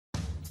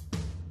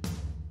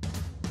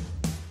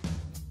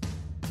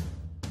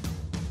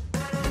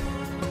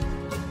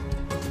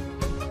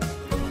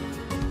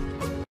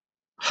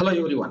Hello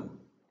everyone,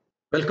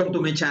 welcome to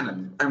my channel.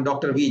 I am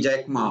Dr. V.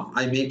 Jayakumar.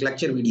 I make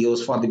lecture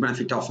videos for the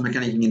benefit of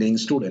mechanical engineering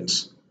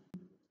students.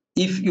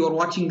 If you are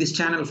watching this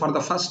channel for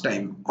the first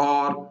time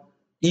or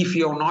if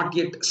you have not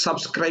yet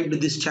subscribed to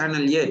this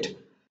channel yet,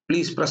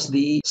 please press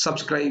the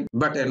subscribe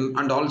button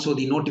and also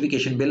the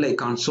notification bell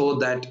icon so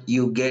that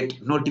you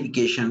get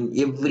notification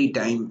every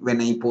time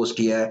when I post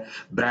a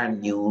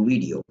brand new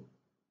video.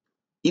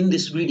 In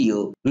this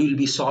video, we will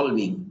be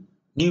solving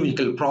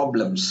numerical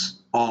problems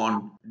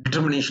on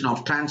determination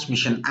of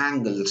transmission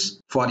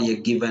angles for a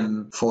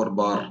given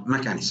 4-bar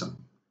mechanism.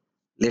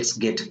 Let's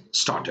get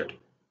started.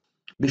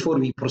 Before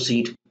we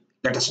proceed,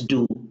 let us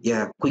do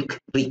a quick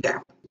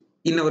recap.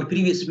 In our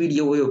previous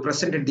video, we have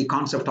presented the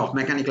concept of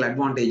mechanical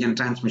advantage and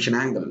transmission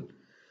angle.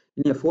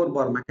 In a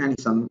 4-bar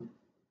mechanism,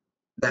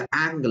 the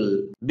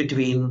angle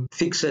between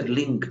fixed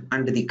link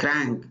and the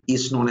crank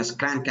is known as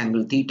crank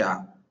angle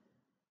theta.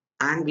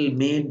 Angle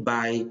made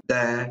by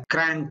the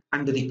crank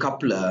and the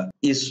coupler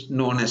is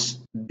known as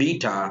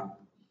beta,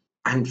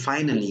 and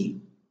finally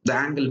the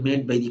angle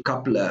made by the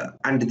coupler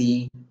and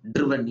the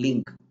driven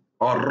link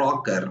or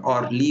rocker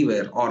or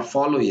lever or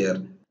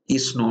follower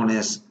is known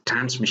as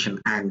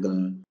transmission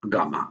angle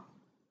gamma.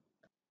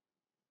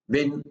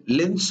 When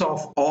lengths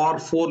of all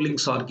 4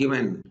 links are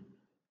given,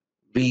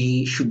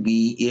 we should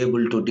be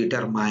able to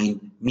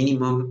determine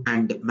minimum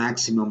and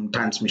maximum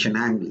transmission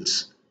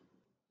angles.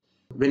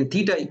 When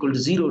theta equal to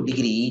 0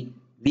 degree,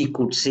 we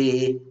could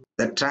say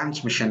the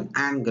transmission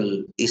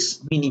angle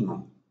is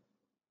minimum.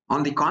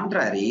 On the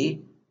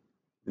contrary,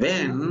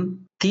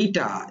 when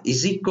theta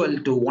is equal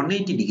to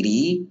 180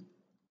 degree,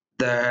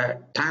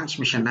 the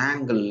transmission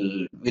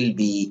angle will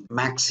be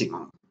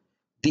maximum.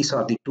 These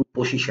are the two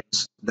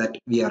positions that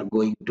we are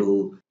going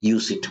to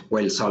use it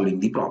while solving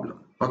the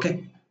problem.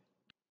 Okay.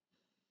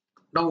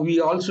 Now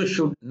we also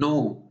should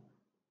know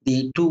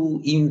the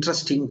two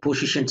interesting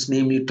positions,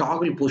 namely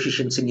toggle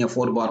positions in a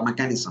 4-bar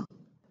mechanism.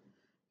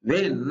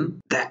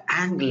 When the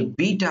angle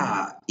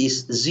beta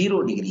is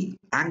 0 degree,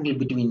 angle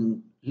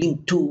between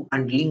link 2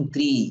 and link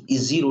 3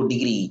 is 0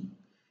 degree,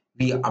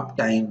 we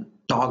obtain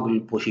toggle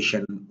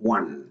position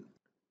 1.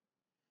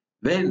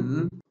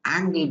 When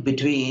angle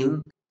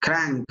between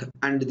crank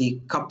and the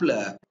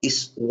coupler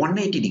is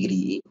 180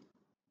 degree,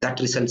 that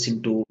results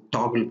into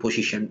toggle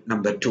position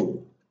number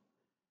 2.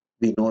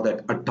 We know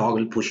that at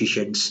toggle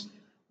positions,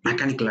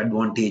 mechanical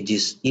advantage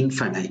is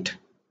infinite.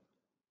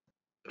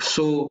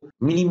 So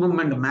minimum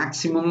and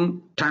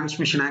maximum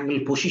transmission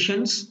angle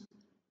positions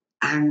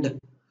and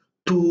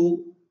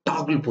 2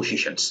 toggle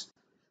positions.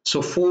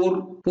 So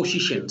 4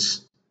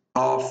 positions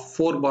of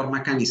 4-bar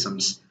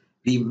mechanisms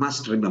we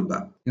must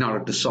remember in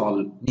order to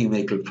solve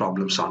numerical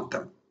problems on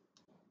them.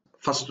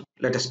 First,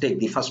 let us take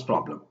the first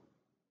problem.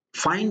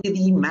 Find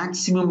the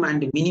maximum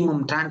and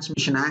minimum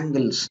transmission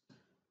angles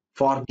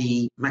for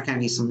the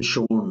mechanism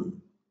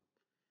shown.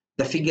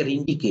 The figure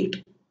indicates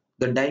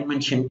the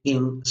dimension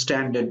in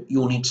standard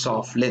units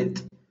of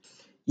length.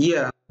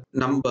 Here,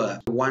 number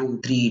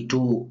 1, 3,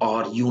 2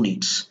 are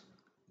units.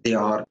 They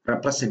are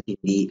representing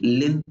the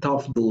length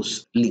of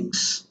those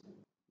links.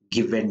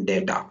 Given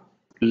data,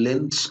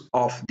 lengths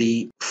of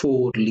the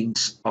 4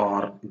 links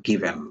are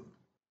given.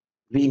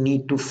 We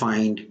need to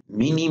find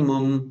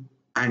minimum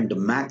and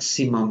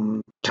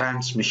maximum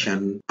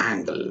transmission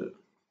angle.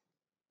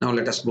 Now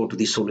let us go to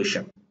the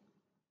solution.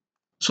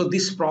 So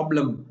this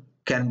problem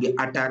can be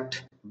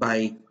attacked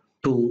by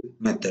 2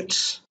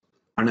 methods,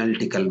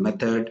 analytical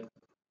method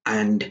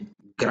and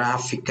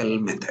graphical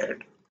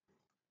method.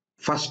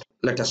 First,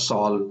 let us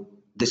solve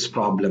this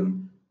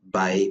problem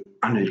by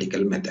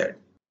analytical method.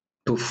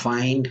 To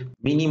find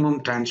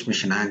minimum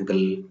transmission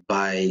angle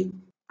by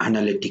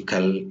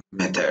analytical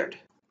method.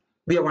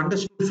 We have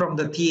understood from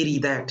the theory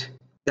that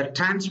the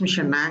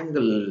transmission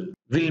angle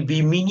will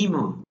be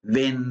minimum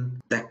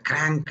when the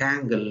crank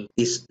angle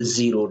is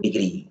 0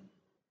 degree.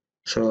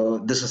 So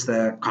this is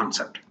the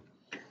concept.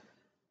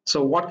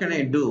 So what can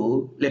I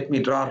do? Let me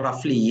draw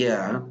roughly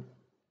here.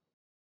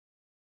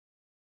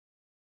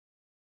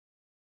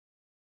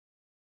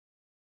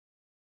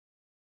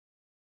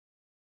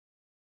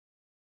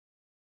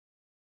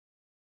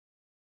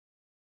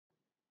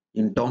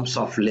 In terms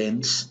of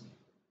lengths,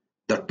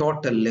 the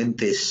total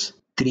length is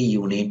 3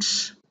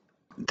 units.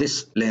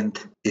 This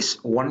length is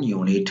 1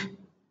 unit.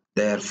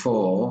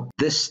 Therefore,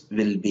 this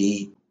will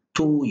be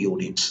 2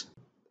 units.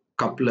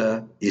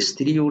 Coupler is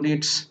 3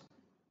 units.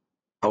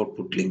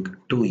 Output link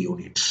 2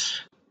 units.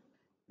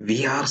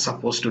 We are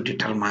supposed to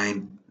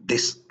determine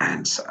this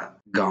answer,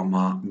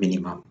 gamma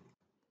minimum.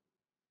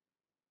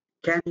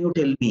 Can you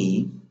tell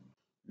me,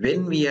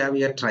 when we have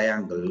a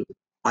triangle,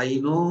 I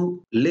know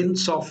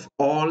lengths of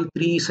all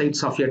 3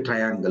 sides of a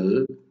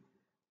triangle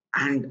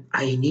and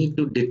I need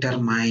to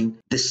determine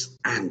this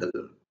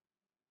angle.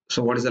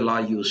 So what is the law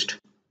used?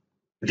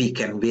 We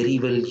can very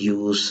well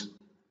use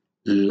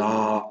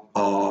law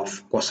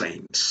of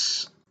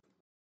cosines.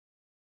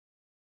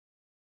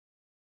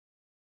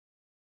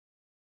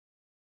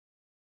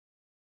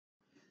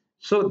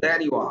 So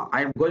there you are.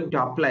 I am going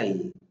to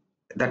apply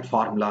that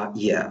formula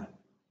here.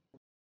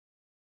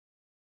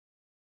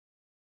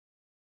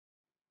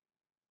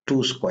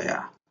 2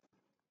 square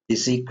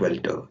is equal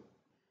to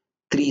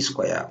 3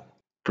 square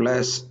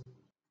plus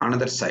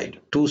another side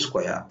 2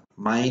 square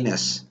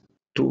minus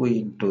 2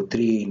 into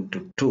 3 into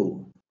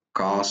 2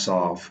 cos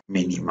of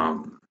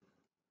minimum.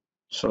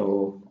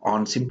 So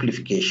on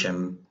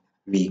simplification,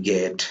 we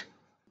get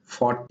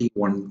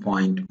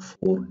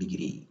 41.4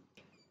 degree.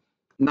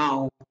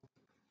 Now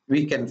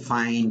we can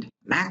find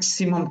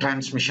maximum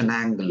transmission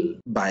angle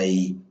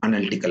by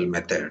analytical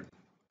method.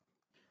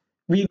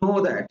 We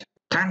know that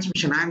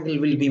transmission angle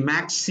will be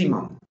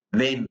maximum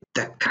when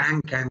the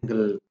crank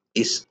angle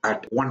is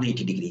at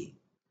 180 degree.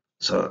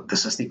 So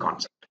this is the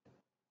concept.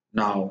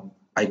 Now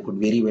I could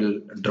very well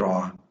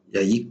draw a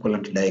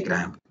equivalent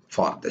diagram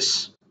for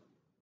this.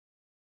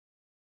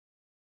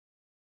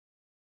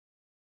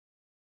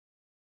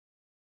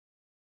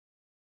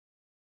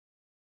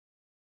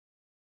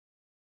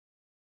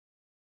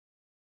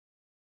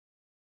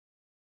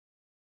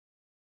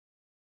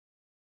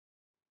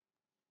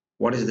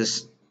 What is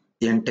this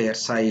entire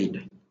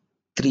side?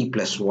 3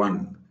 plus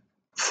 1,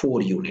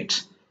 4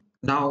 units.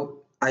 Now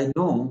I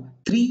know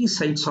 3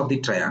 sides of the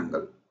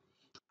triangle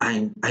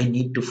and I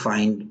need to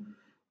find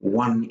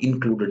one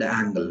included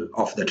angle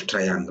of that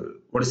triangle.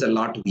 What is the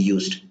law to be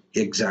used?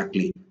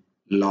 Exactly,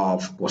 law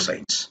of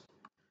cosines.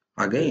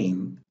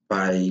 Again,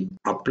 by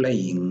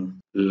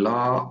applying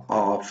law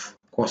of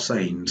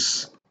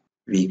cosines,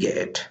 we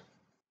get,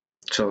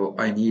 so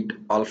I need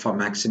alpha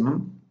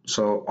maximum.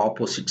 So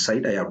opposite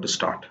side I have to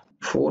start.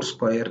 4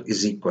 square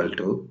is equal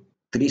to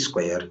 3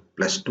 square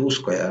plus 2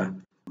 square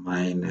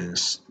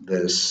minus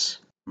this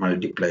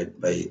multiplied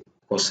by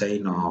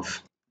cosine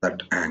of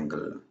that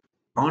angle.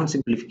 On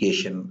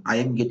simplification, I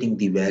am getting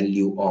the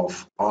value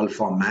of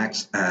alpha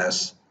max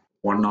as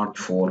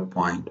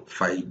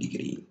 104.5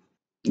 degree.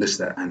 This is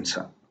the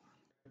answer.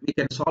 We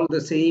can solve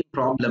the same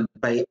problem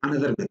by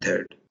another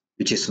method,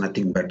 which is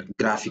nothing but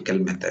graphical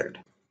method.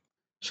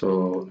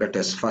 So let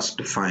us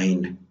first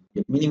find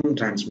the minimum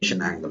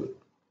transmission angle.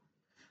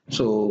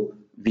 So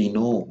we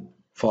know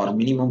for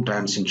minimum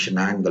transmission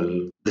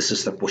angle, this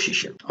is the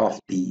position of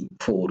the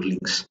 4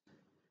 links.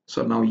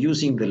 So now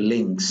using the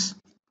links,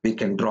 we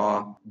can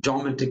draw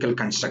geometrical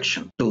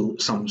construction to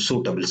some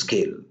suitable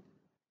scale.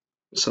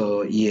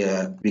 So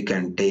here we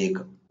can take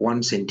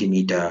 1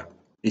 centimeter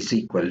is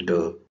equal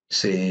to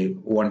say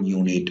 1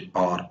 unit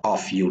or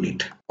half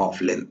unit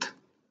of length.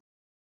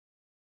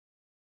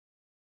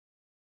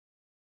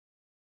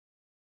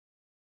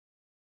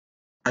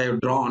 I have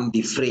drawn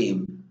the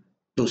frame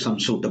to some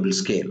suitable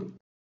scale.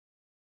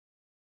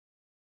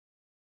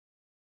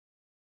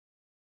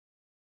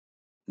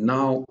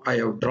 Now I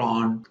have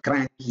drawn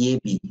crank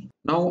AB.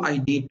 Now I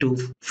need to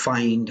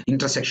find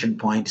intersection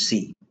point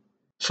C.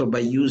 So by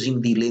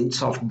using the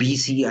lengths of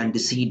BC and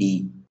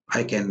CD,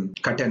 I can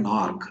cut an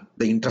arc.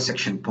 The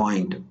intersection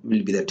point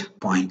will be that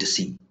point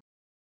C.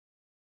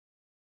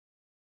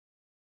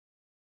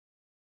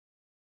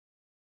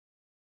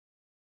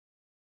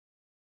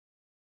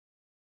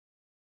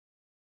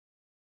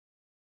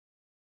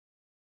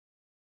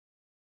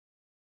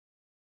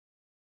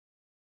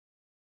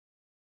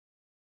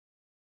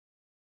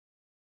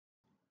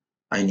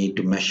 I need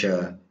to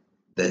measure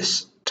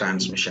this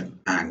transmission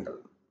angle.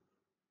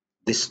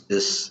 This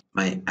is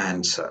my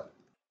answer.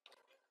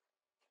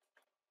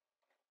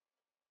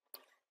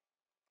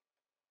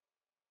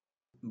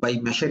 By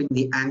measuring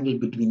the angle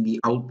between the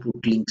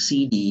output link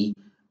CD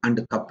and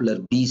the coupler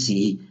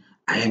BC,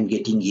 I am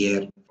getting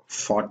here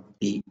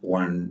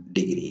 41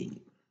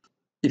 degree.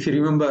 If you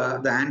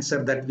remember, the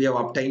answer that we have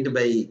obtained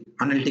by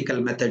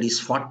analytical method is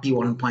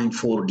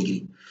 41.4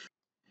 degree.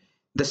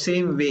 The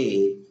same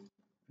way,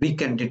 we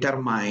can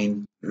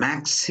determine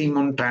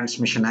maximum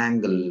transmission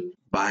angle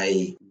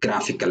by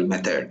graphical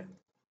method.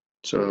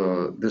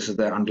 So this is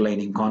the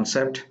underlying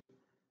concept.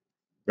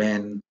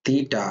 When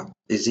theta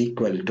is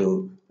equal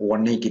to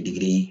 180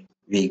 degree,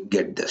 we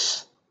get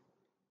this.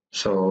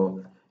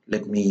 So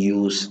let me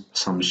use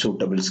some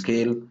suitable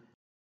scale.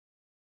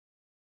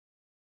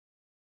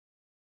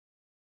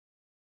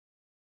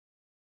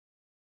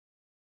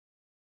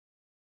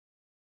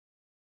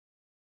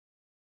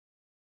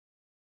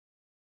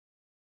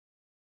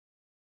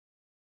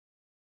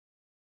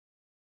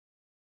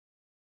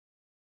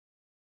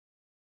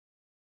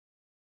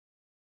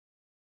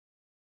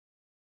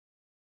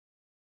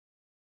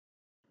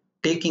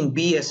 Taking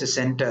B as a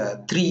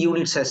center, 3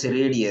 units as a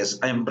radius,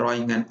 I am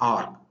drawing an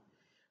arc.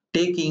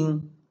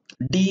 Taking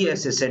D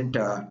as a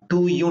center,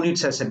 2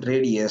 units as a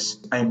radius,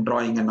 I am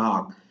drawing an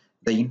arc.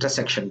 The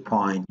intersection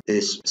point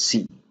is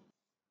C.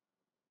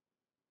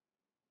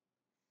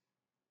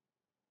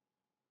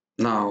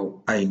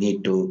 Now I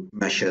need to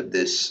measure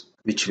this,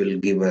 which will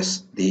give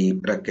us the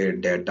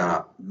required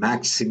data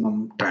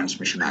maximum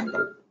transmission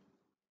angle.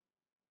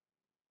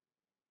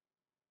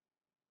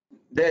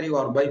 There you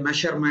are. By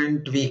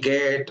measurement, we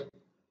get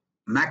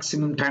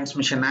maximum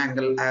transmission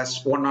angle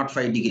as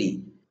 105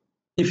 degree.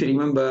 If you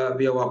remember,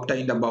 we have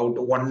obtained about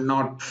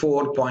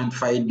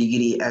 104.5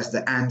 degree as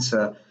the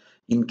answer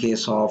in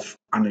case of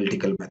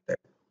analytical method.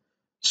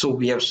 So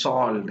we have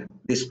solved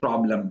this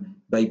problem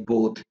by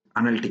both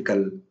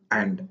analytical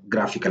and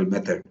graphical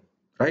method,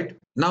 right?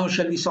 Now,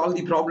 shall we solve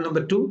the problem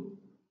number 2?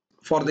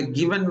 For the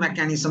given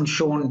mechanism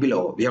shown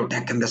below, we have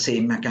taken the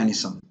same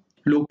mechanism.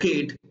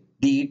 Locate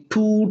the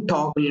two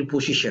toggle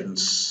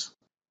positions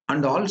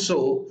and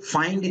also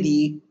find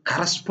the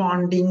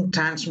corresponding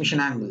transmission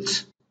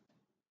angles.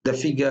 The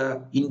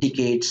figure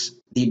indicates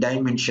the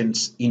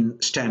dimensions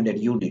in standard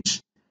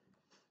units.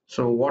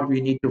 So what we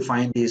need to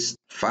find is,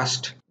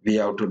 first we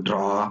have to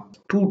draw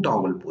two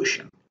toggle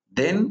position.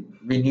 Then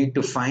we need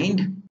to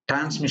find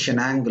transmission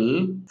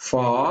angle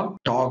for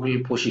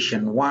toggle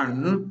position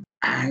 1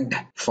 and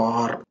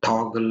for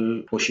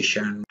toggle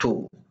position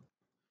 2.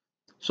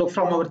 So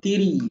from our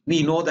theory,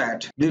 we know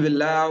that we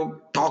will have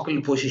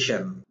toggle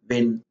position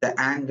when the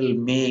angle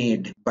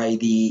made by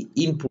the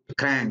input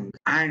crank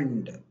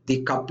and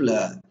the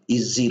coupler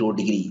is 0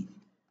 degree,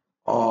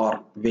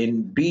 or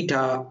when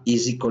beta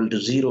is equal to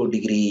 0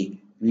 degree,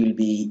 we will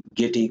be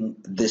getting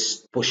this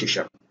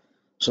position.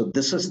 So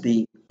this is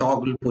the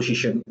toggle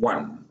position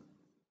 1.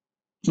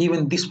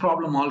 Even this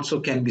problem also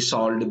can be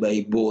solved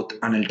by both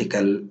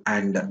analytical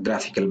and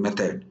graphical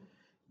method,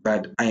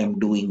 but I am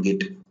doing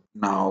it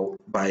now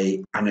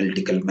by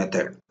analytical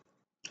method.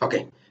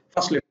 Okay,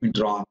 first let me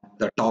draw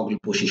the toggle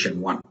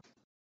position 1.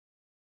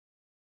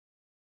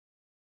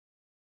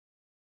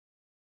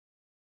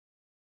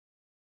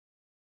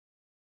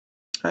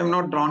 I am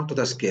not drawn to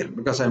the scale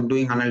because I am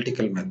doing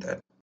analytical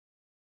method.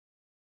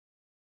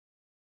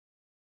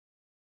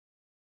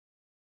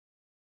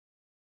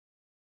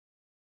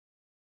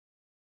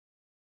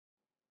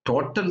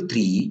 Total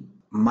 3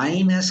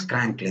 minus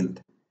crank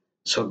length.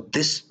 So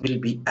this will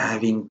be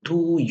having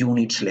 2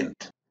 units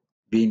length.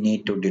 We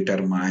need to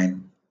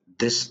determine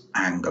this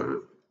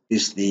angle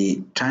is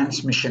the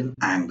transmission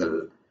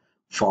angle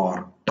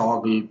for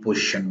toggle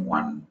position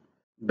 1.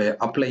 By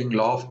applying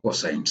law of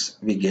cosines,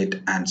 we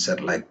get answer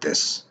like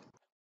this.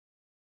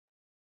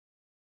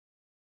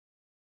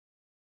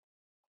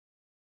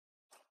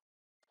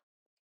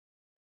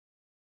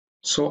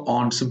 So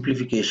on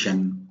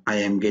simplification, I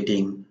am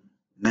getting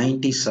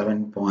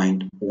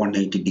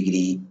 97.180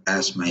 degree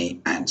as my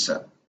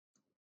answer.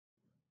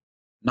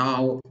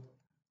 Now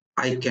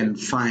I can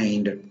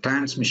find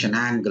transmission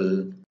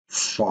angle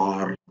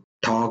for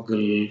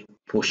toggle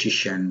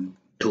position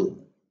 2.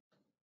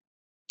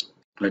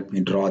 Let me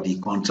draw the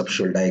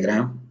conceptual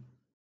diagram.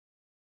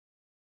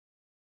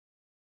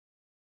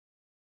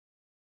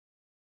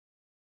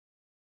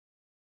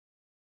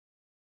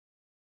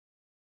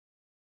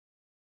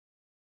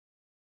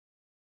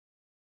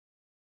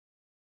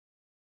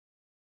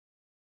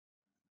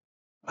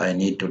 I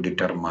need to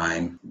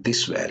determine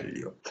this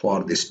value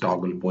for this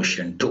toggle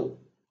position 2.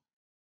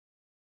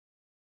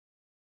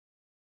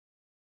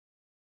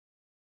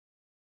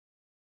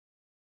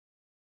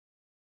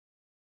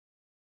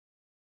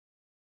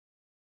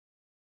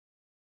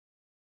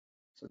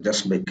 So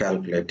just by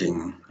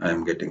calculating, I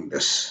am getting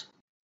this.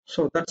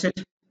 So that's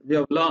it. We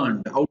have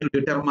learned how to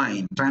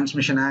determine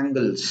transmission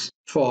angles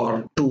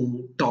for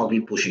two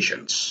toggle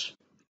positions.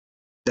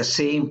 The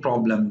same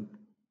problem,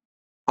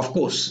 of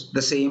course,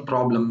 the same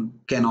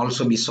problem can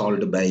also be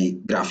solved by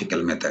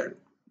graphical method.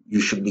 You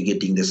should be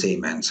getting the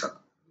same answer.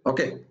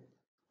 Okay.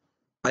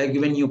 I have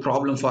given you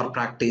problem for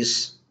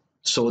practice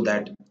so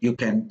that you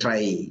can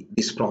try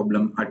this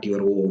problem at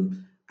your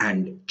home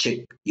and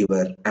check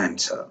your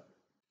answer.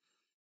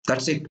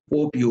 That's it.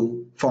 Hope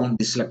you found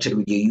this lecture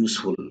video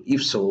useful.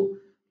 If so,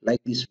 like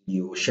this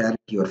video, share it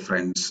to your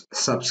friends,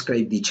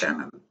 subscribe the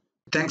channel.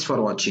 Thanks for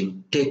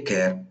watching. Take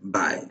care.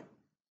 Bye.